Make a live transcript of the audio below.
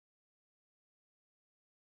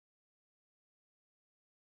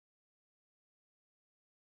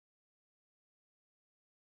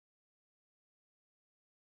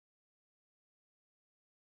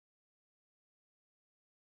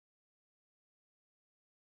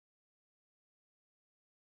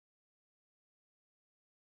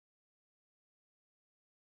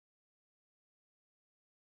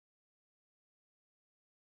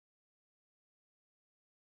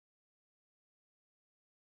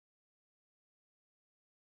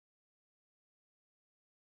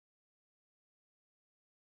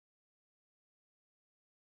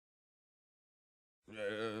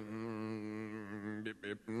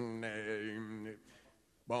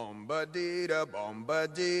Bomba-dee-da,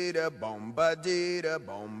 bomba-dee-da, bomba-dee-da, bomba-dee-da,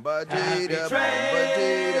 bomba-dee-da,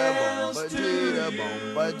 bomba-dee-da,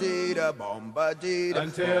 bomba-dee-da, bomba-dee-da,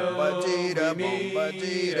 until bomba-dee-da, we meet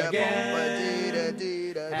bomba-dee-da, again.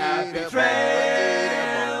 bomba-dee-da, Happy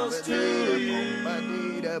trails to you.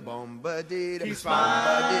 bomba-dee-da, bomba-dee-da, Keep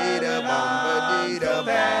smiling bomba-dee-da,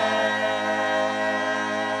 then.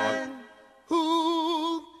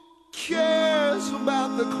 Who cares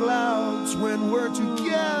about the clouds when we're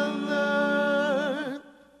together?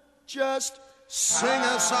 Just sing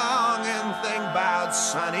a song and think about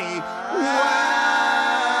sunny weather.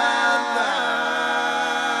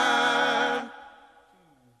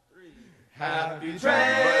 Happy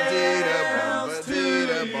trails to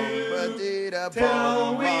you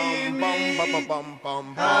till we meet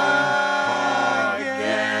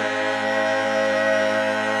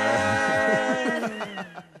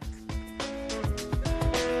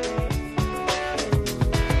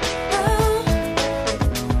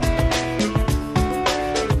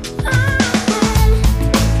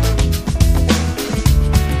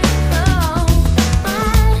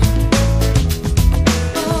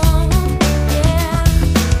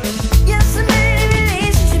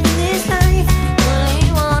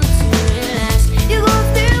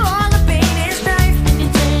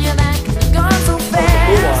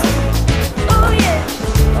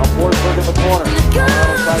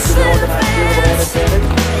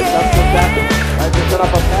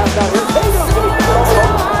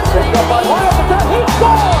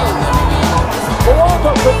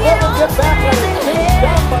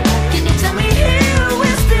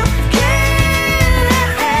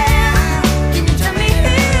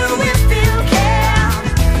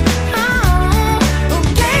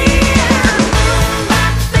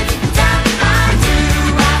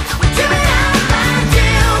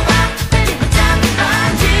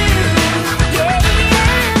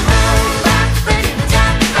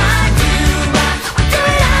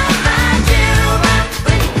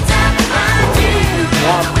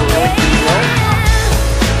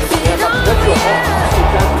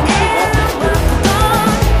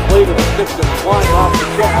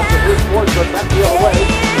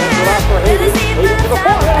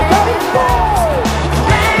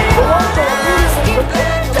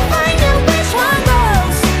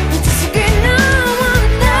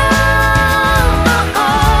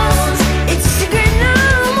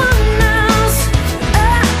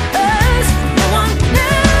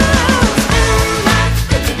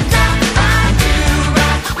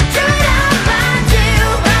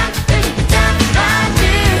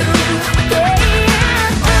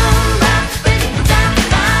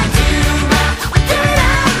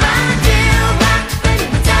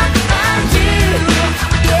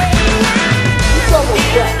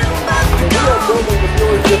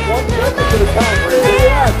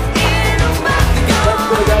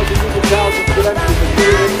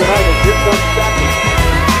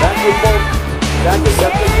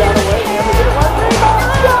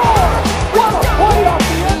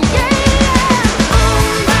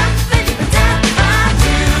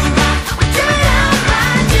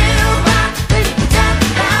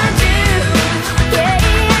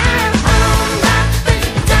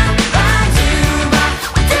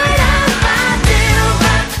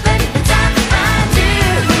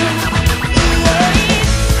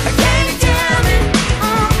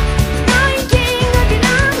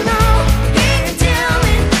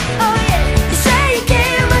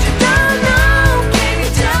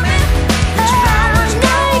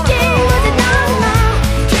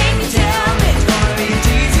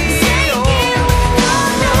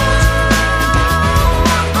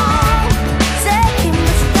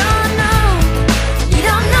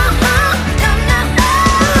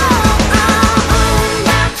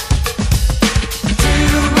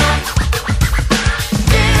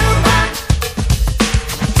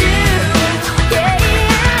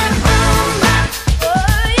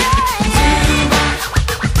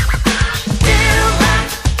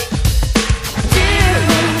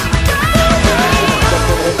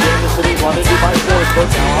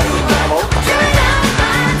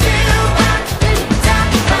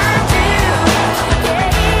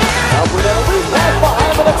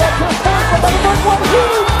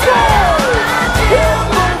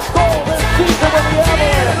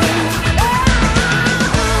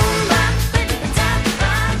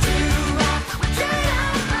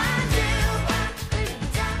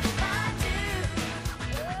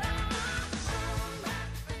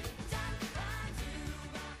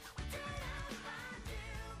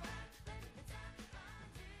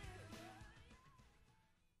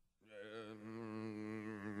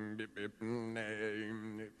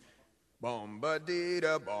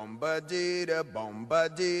Bomba-dee-da, bomba-dee-da,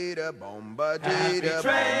 bomba-dee-da, bomba-dee-da, Happy bomba-dee-da,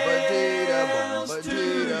 trails to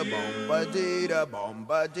bomba-dee-da, you. bomba-dee-da,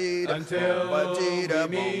 bomba-dee-da, Until bomba-dee-da, we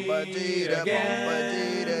meet bomba-dee-da, again.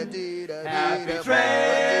 bomba-dee-da-dee-da, Happy dee-da,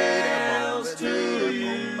 trails to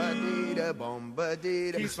bomba-dee-da,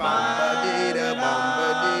 bomba-dee-da, Keep bomba-dee-da, smiling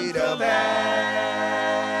bomba-dee-da, until then.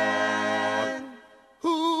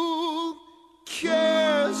 Who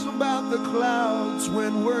cares about the clouds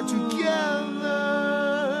when we're together?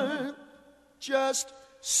 Just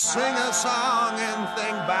sing a song and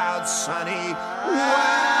think about sunny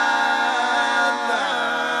weather.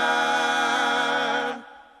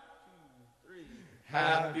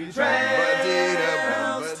 Happy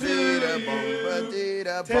trails to you.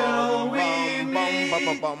 Till we meet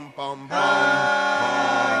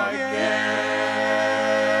again.